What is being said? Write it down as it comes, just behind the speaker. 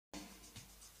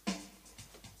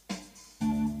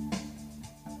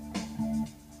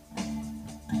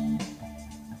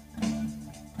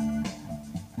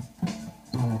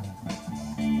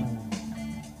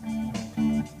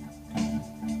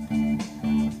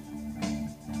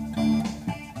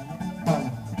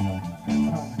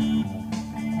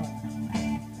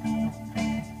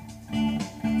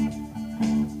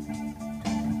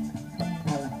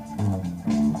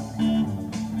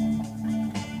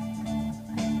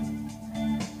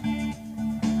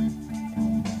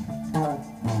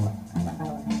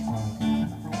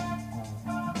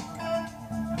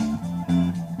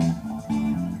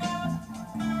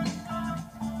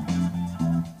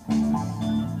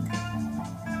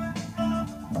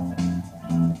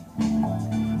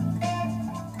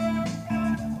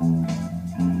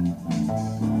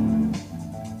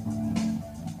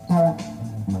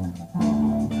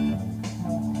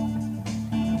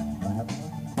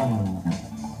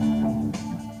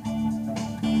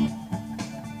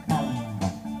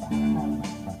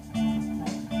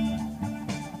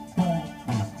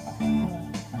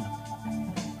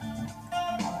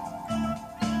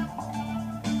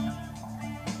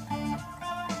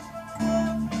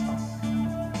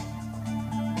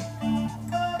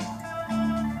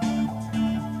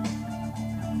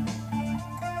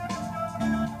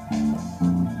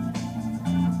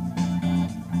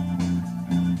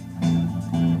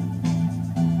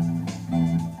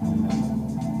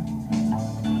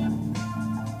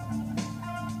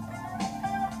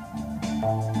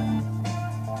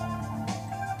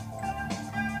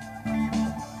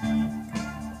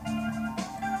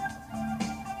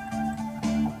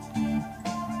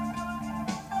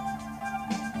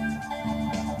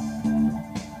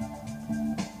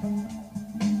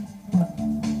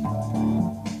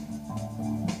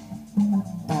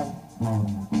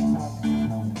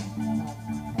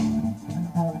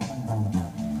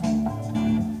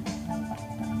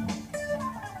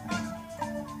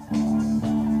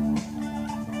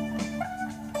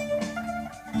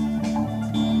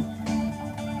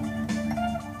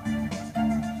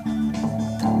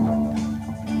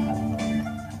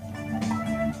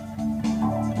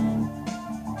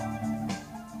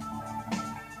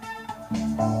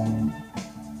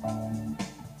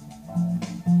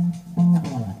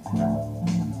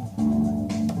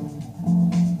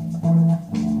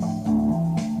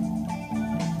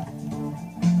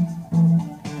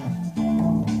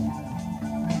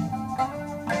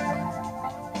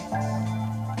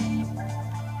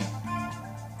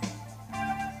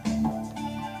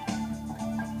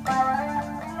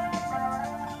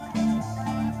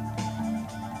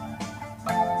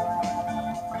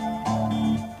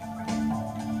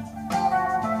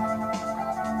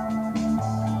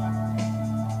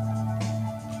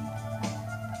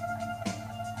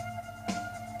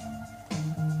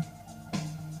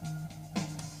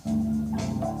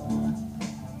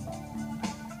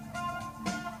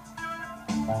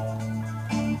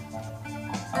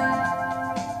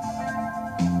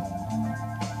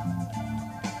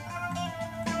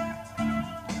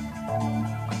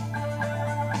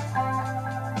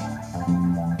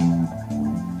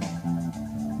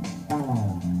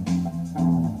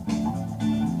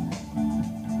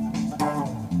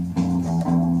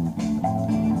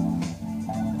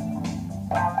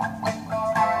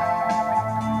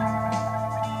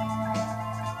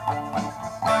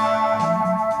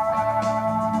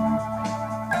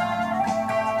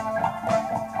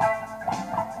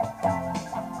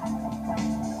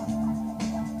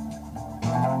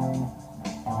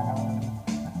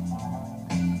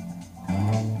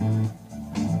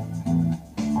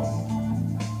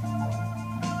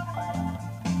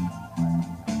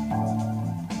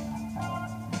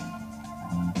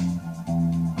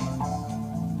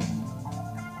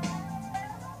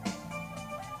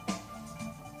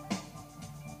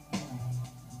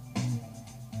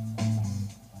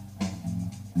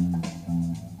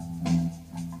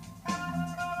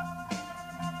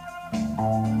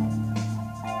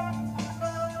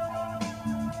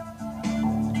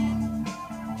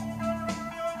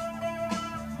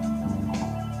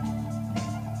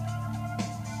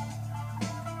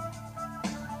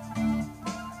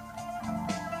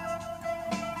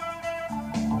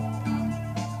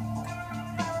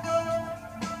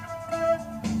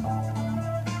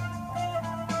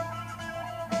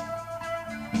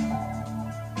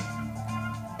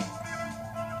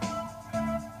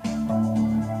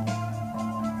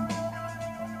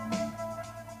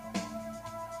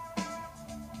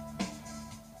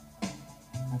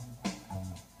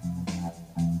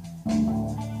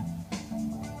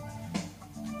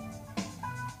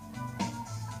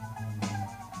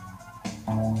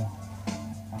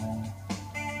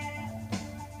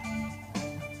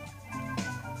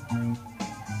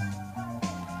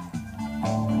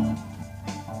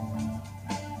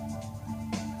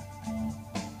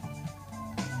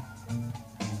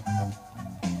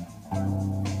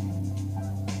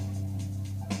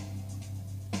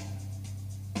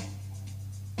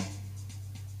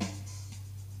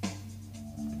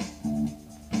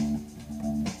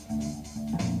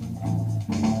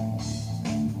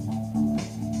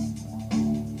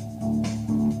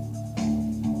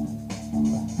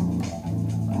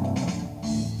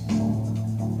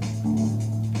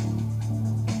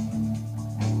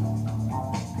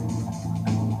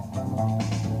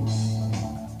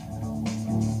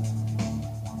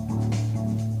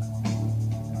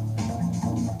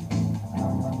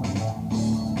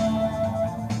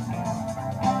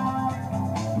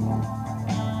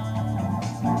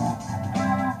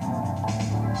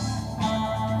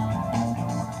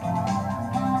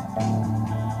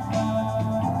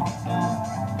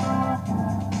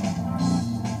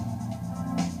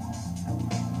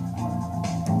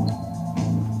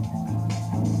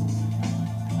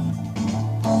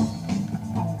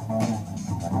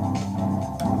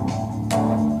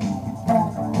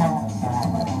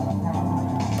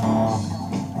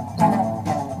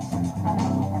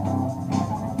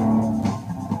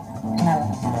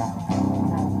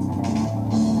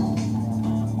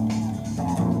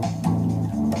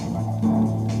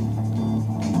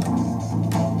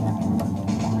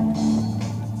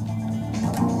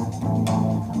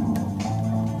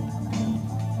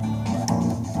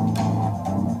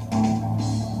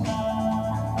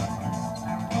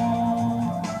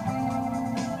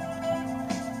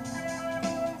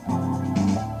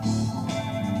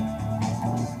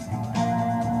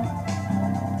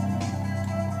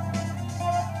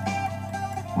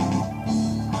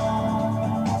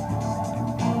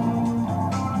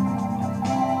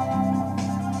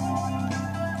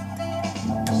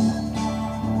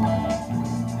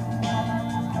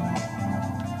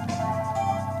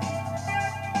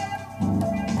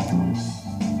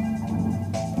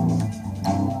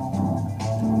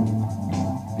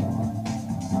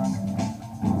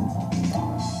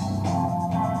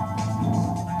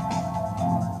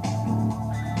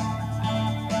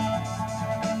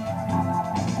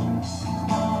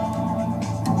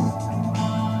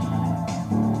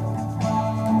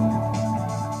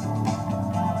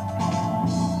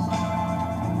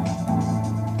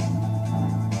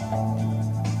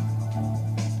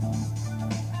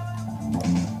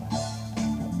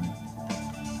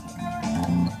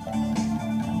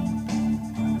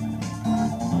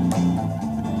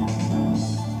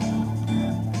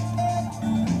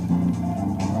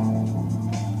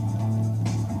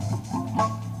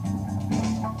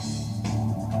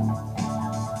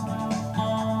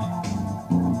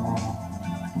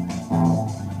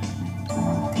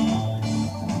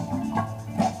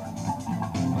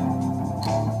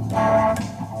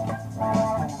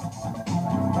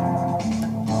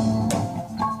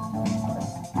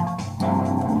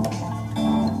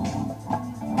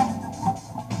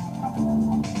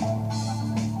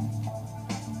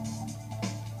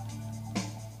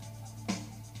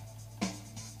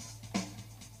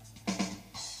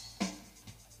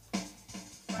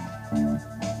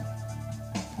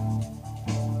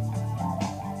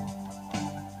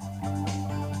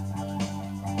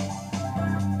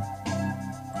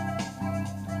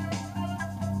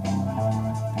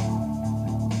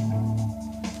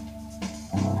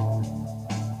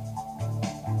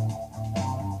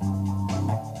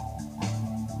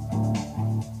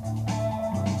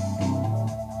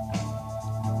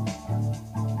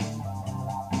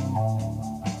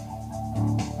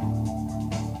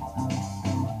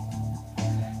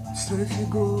Быстрой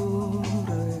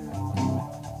фигурой,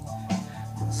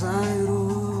 глаза и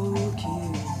руки,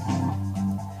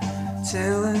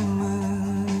 тело и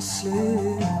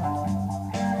мысли,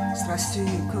 страсти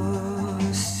и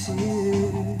кости,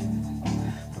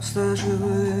 просто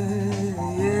живые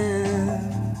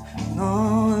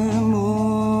новые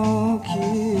муки,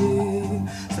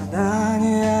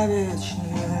 страдания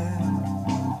вечные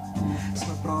с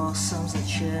вопросом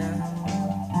зачем.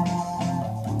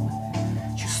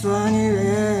 Чувства не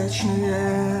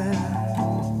вечные,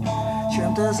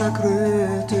 чем-то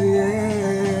закрытые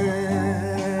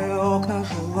окна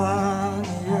желания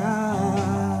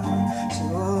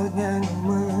сегодня не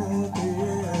мытые.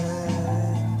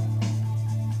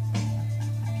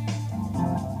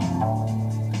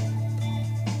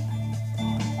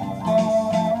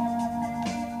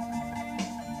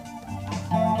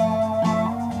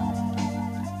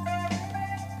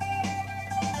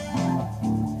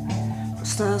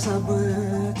 Просто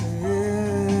забытые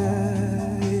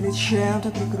или чем-то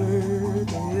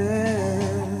прикрытые,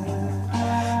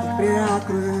 их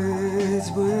приоткрыть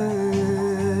бы,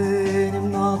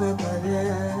 немного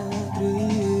проветрить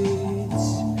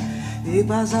и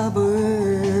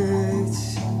позабыть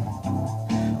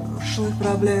прошлых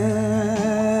проблемах,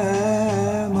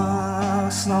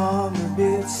 снова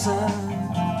влюбиться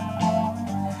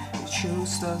и в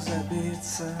чувства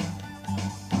забиться.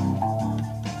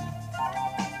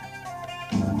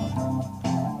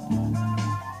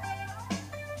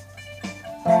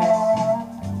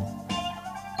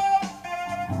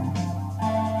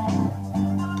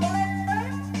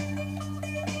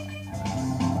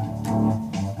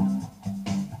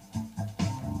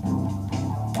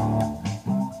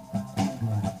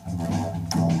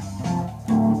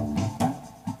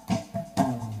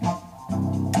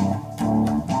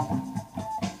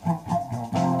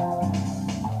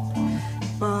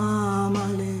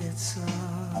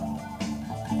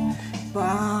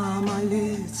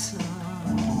 Помолиться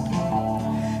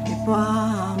и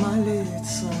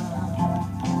помолиться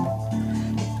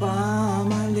и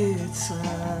помолиться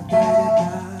перед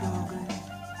дорогой.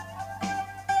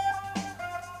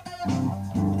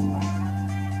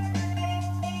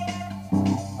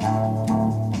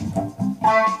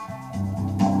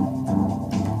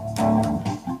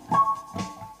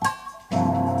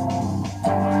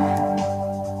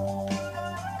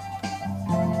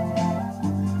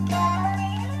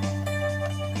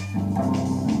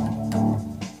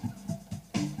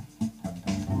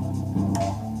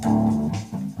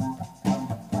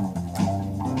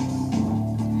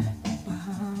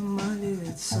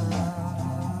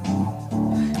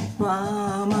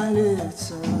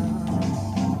 Помолиться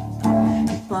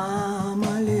и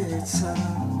помолиться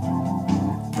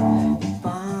и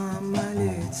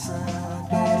помолиться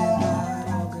перед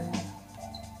дорогой,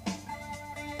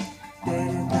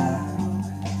 перед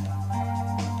дорогой,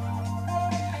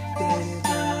 перед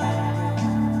дорогой.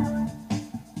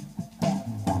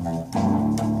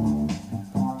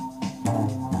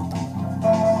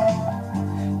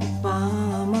 И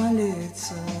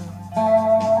помолиться,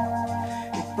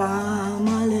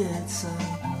 помолиться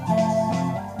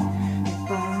и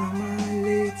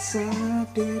помолиться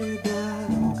перед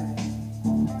дорогой.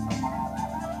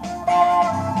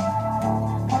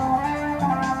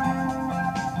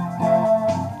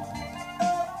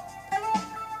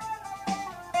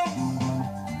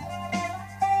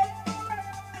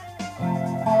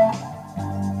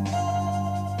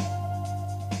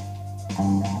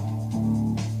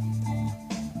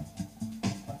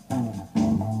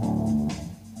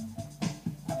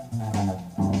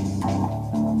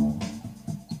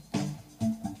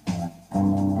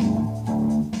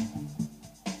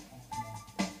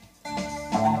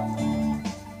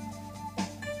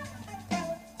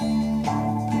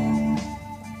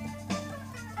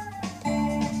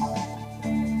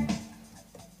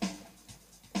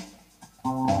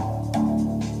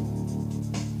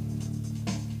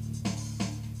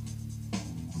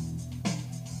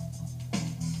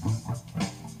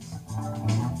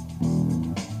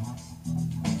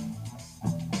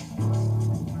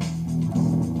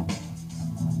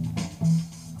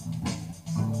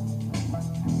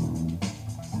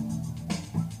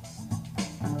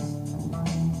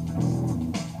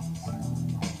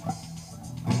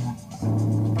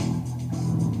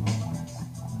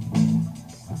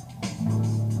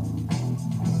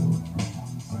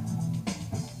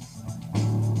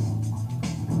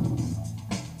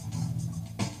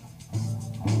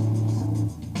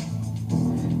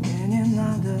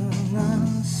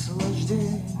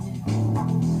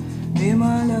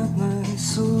 Мимолетной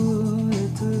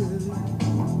суеты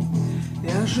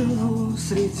я живу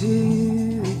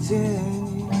среди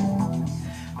видений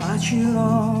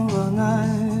очарованной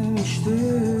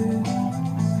мечты.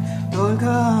 Только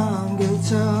ангел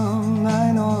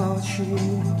темной ночи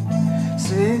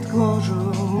светит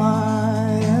кожу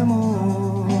моему.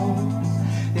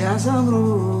 Я Я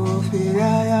замру,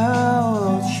 вперяя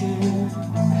очи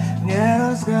в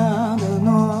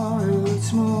неразгаданную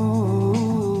тьму.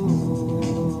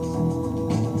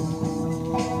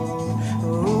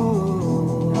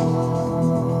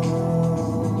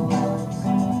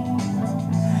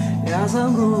 Я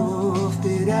замру,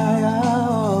 вперяя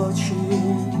очи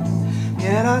в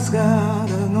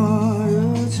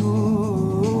неразгаданную тьму.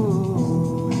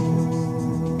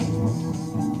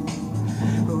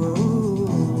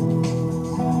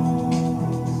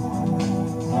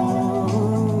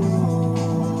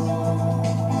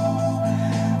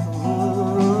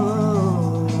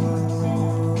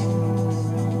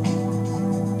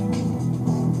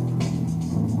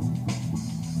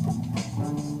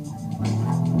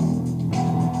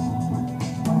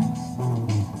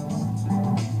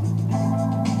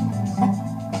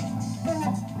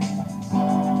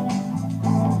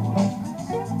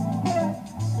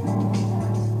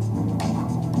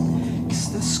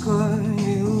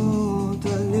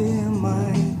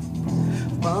 Неутолимой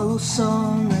в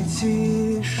полусонной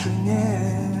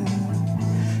тишине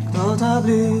кто-то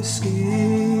близкий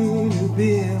и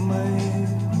любимый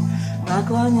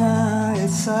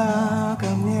наклоняется ко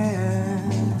мне.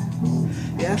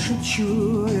 Я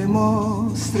шепчу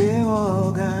ему с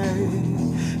тревогой: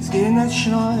 сгинь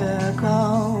ночное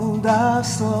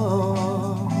колдовство.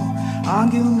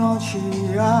 Ангел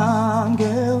ночи,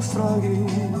 ангел строгий,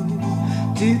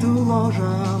 ты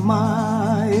ложа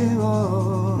моего.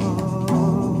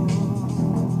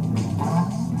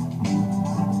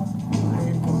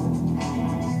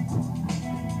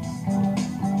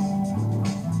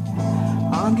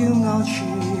 Ангел ночи,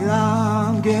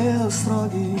 ангел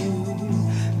строгий,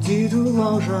 ты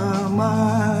ложа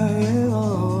моего.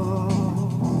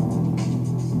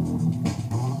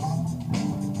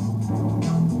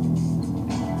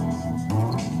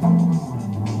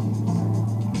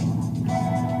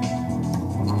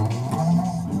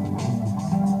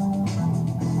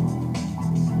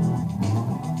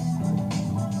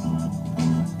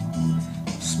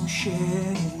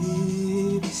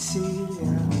 И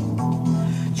бессилия,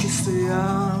 чистый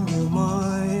ангел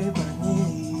мой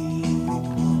проник,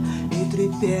 и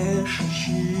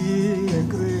трепещущие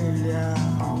крылья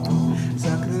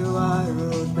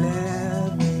закрывают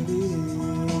бледный лик.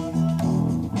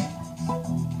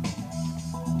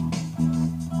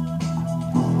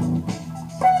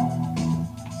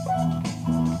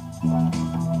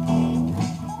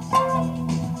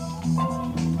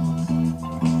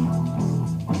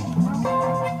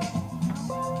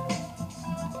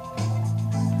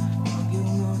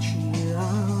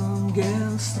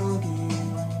 Ангел строгий,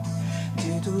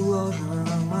 ты ложа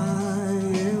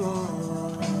моего.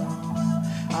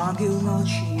 Ангел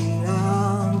ночи,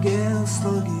 ангел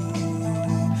строгий,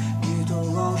 ты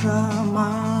ложа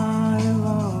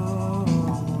моего.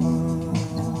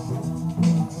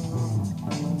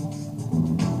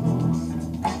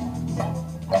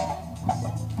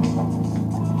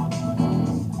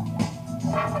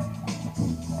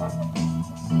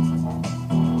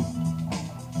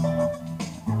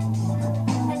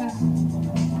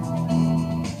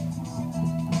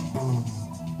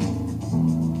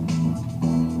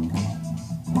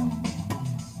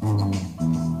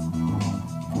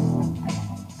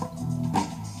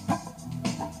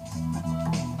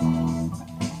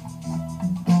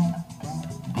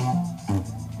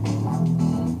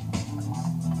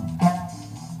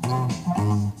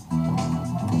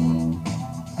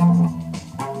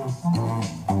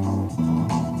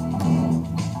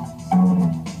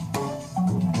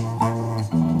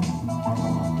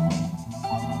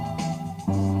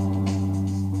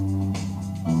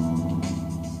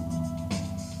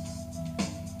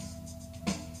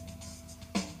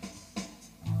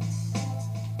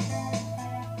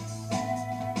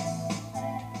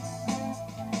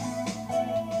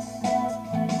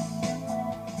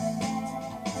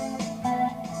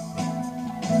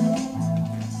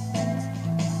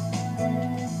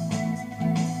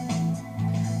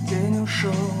 День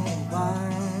ушел,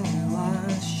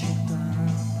 убавилась черта.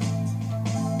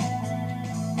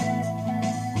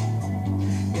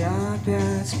 Я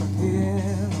опять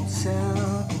подвинулся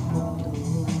к уходу.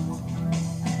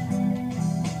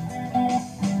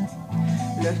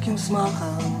 Легким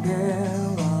взмахом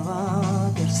белого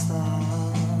перста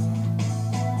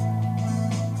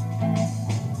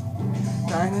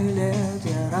тайны лет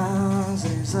я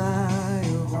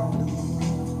разрезаю воду.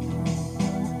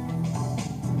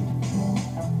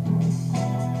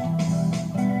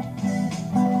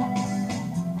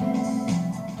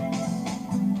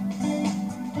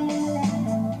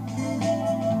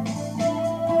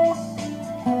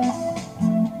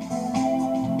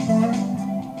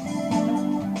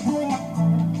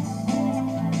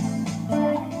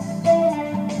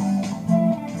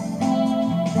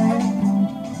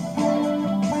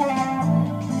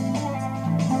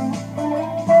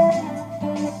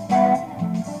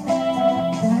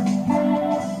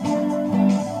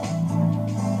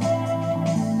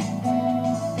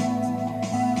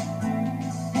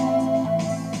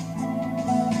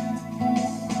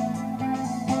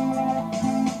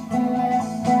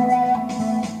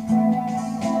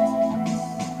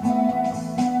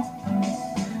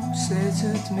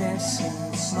 Светит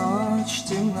месяц, ночь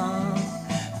темна,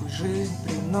 пусть жизнь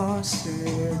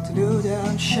приносит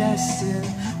людям счастье,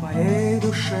 моей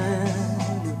душе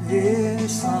любви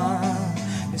весна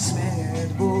не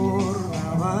сменит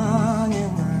бурного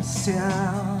ненастья.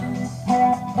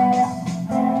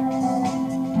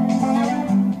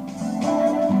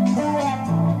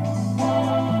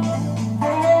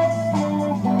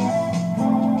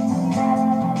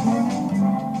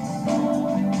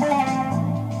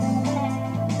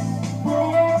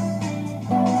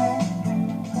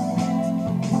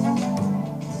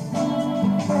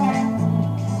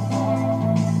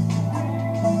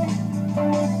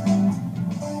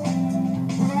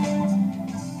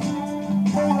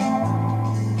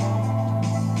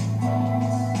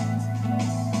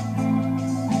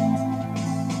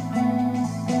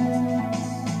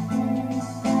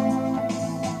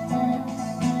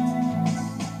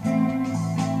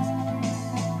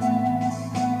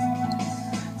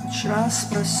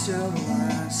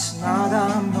 Распростерлась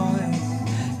надо мной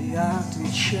и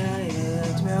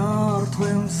отвечает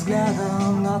мертвым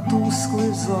взглядом на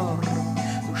тусклый взор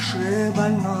души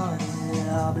больной,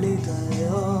 облитой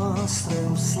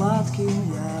острым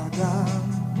сладким ядом.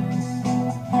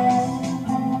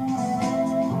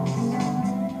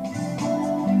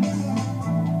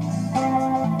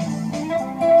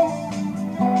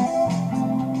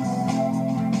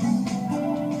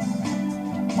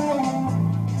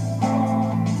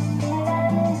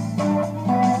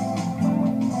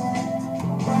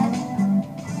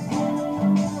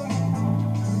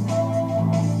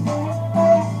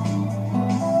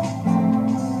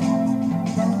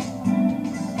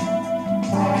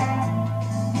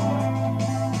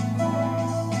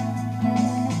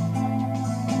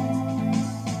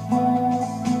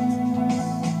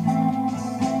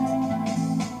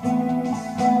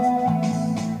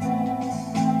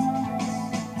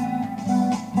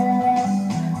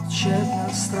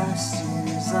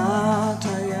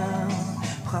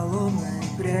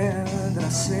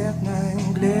 Предрассветной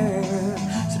мгле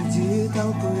среди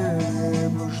толпы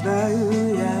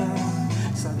блуждаю я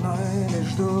с одной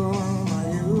лишь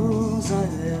думаю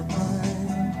заветной.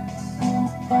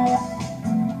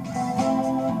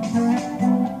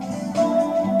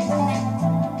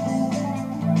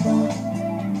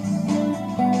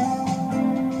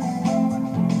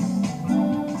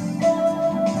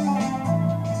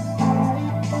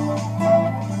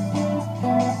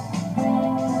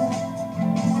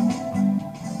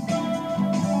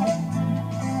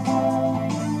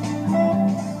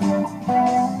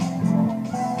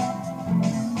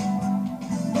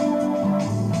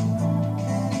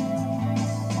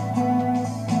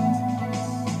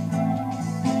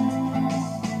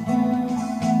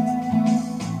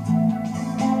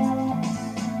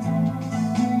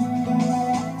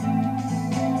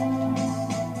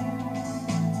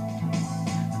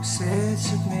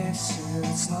 Светит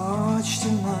месяц, ночь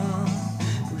темна,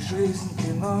 пусть жизнь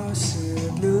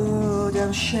приносит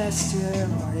людям счастье,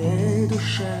 моей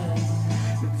душе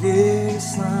любви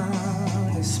весна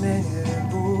не сменит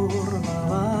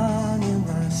бурного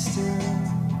ненастья.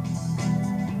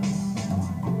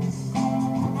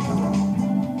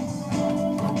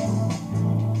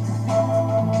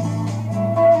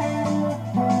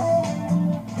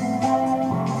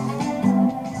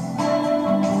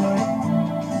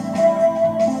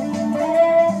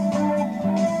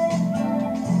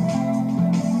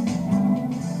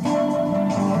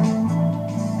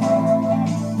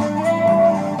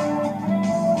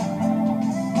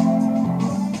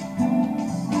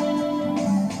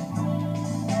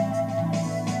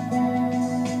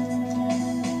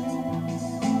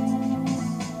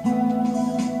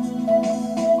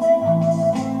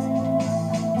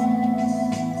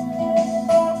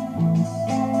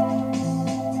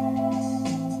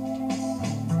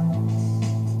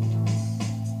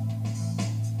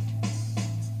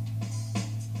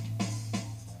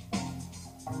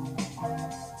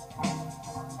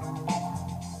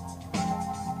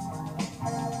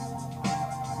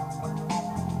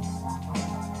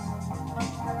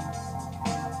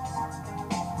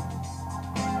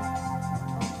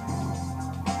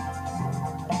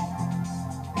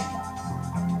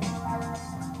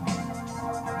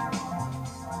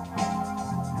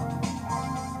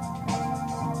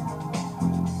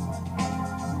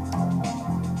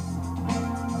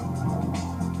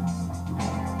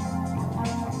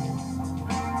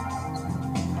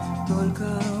 Только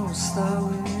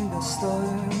усталый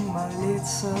достоин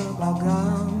молиться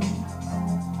богам,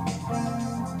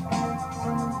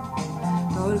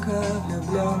 только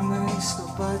влюбленный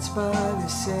ступать по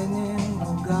весенним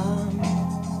лугам.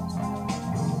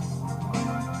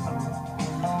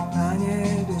 На ней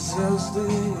звезды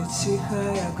и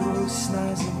тихая грусть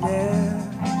на земле.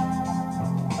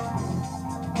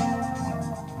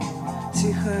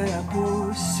 Тихая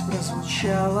пусть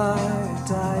прозвучала и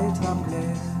тает во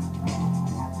мгле.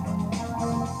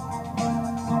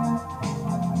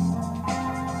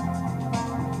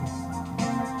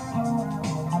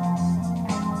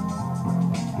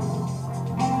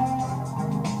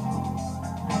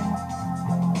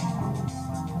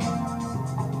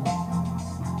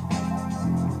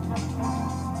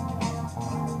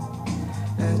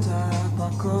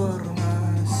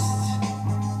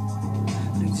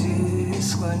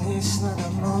 Склонись надо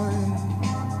мной,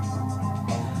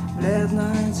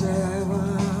 бледная дева,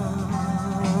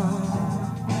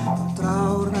 под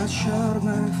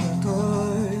траурно-черной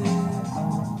фатой.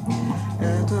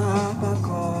 Это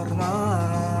покорность.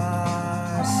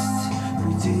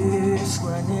 Приди,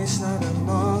 склонись надо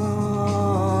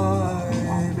мной,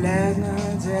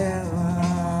 бледная дева,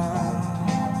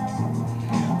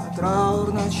 под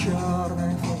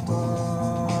траурно-черной фатой.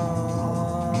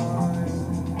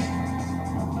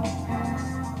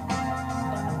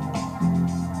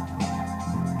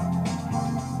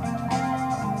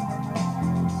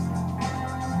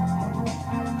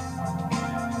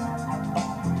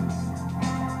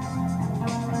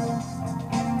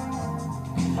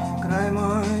 Край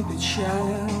мой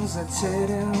печален,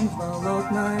 затерян в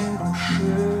болотной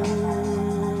глуши.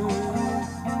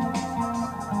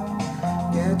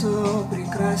 Нету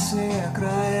прекраснее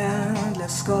края для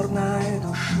скорбной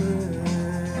души.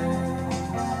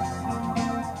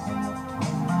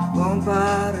 Вон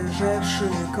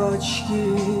порыжевшие кочки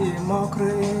и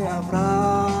мокрый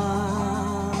овраг.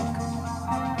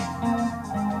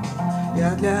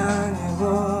 Я для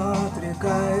него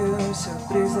отрекаюсь от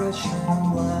призрачных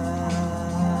благ.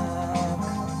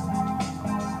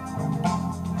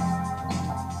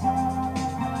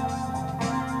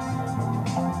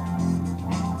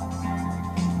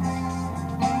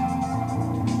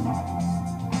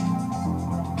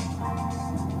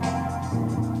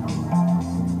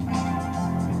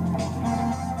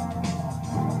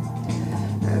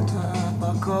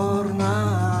 Покорность.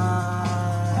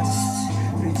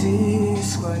 Приди,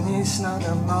 склонись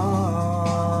надо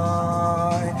мной,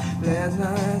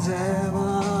 бледная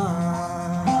дева,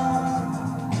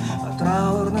 под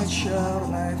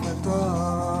траурно-черной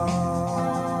фатой.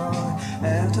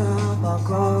 Это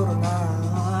покорность.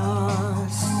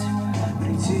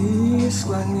 Приди,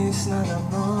 склонись надо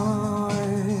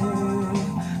мной,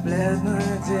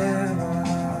 бледная дева,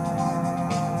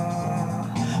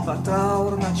 под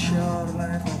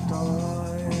траурно-черной фатой.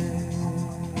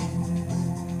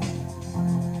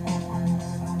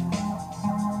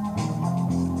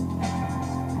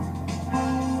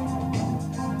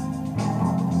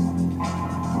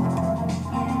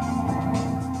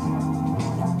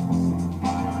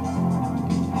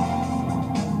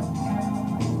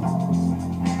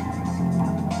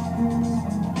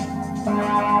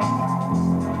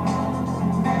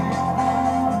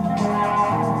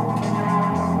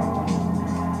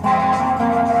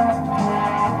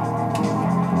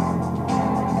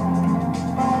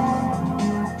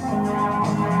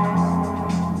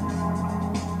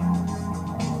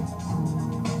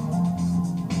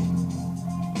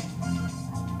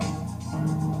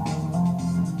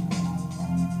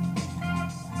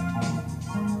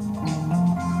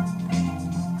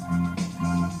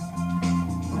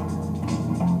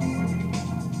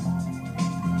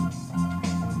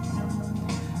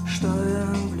 Что я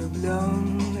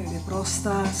влюблен или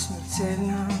просто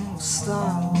смертельно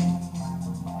устал?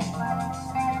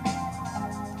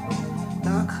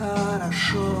 Так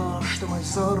хорошо, что мой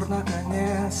взор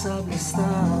наконец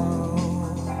облистал.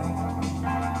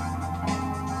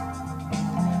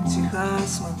 Тихо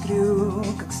смотрю,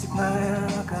 как степная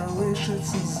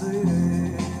колышется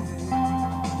зыбь.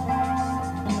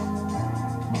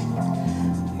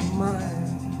 Внимаю,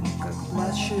 как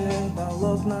плачет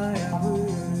болотная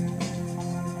высь.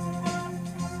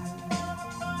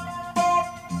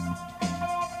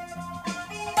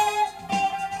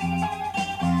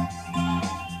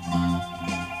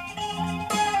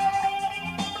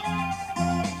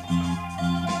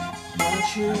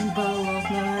 Плачет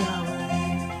болотная высь.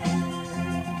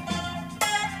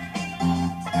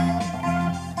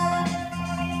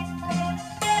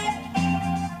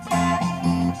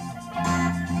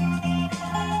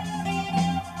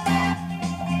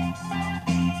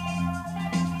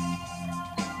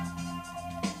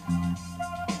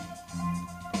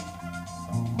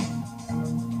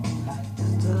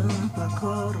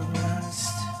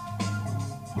 Покорность.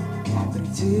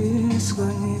 Приди,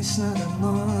 склонись надо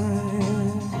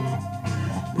мной,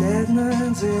 бледная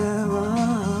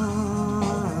дева.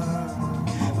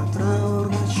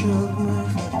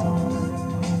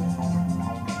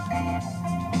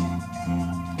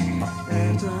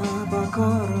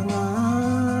 покорность.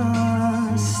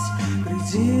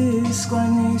 Приди,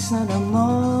 склонись надо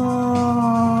мной,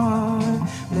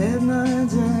 бледная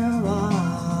дева,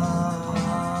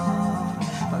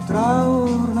 под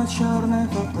траурно-черной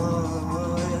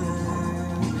фатой.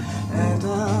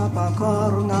 Это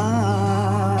покорность.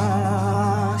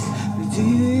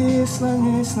 Приди,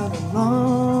 склонись надо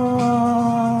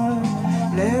мной,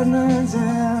 бледная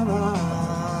дева,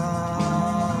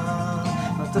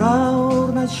 под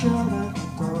траурно-черной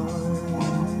фатой.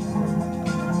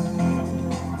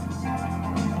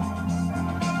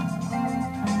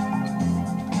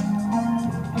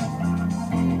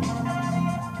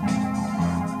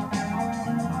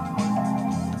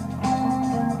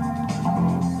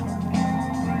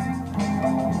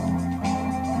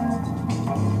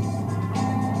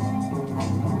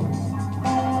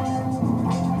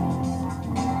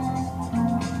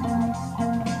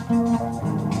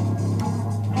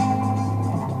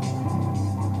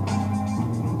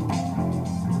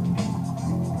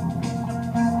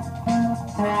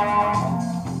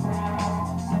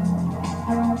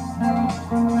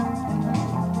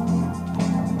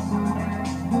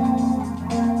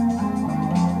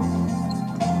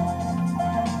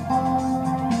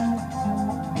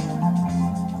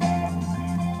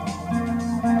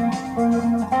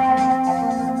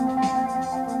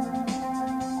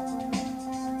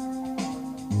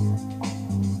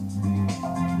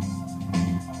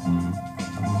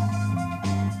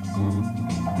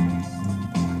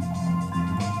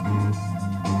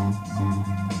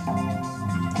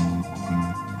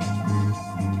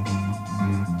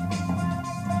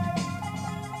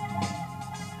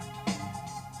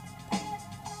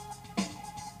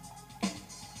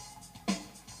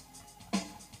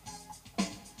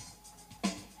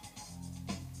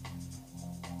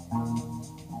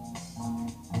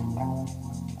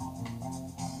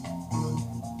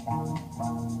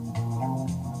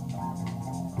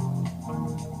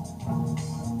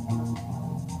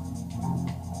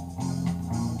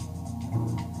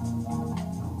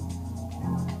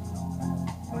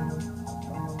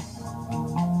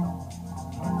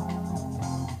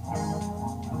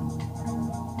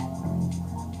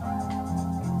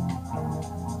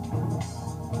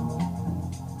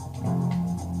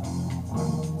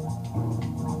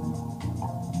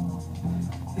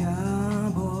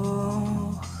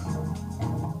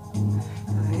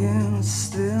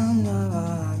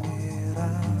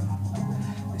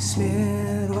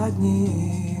 Мир в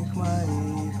одних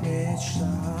моих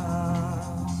мечтах.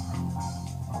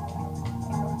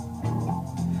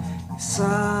 И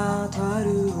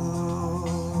сотворю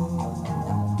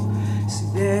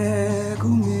себе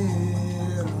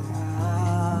кумира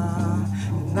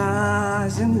на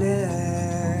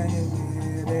земле и в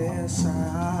небесах.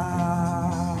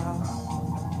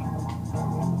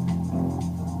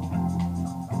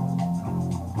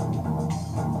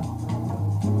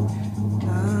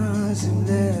 На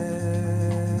земле,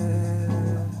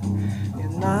 не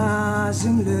на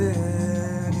земле,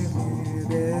 не в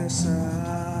небесах.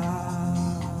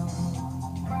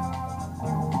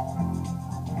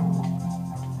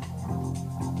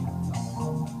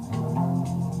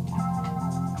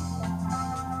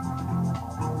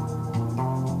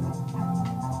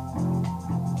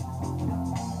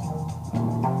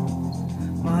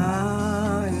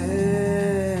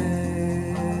 Моей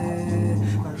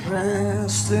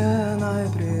божественной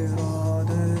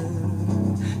природы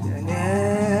я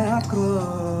не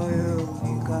открою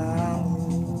никому.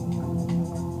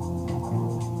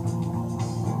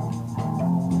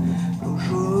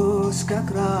 Кружусь как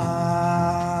раз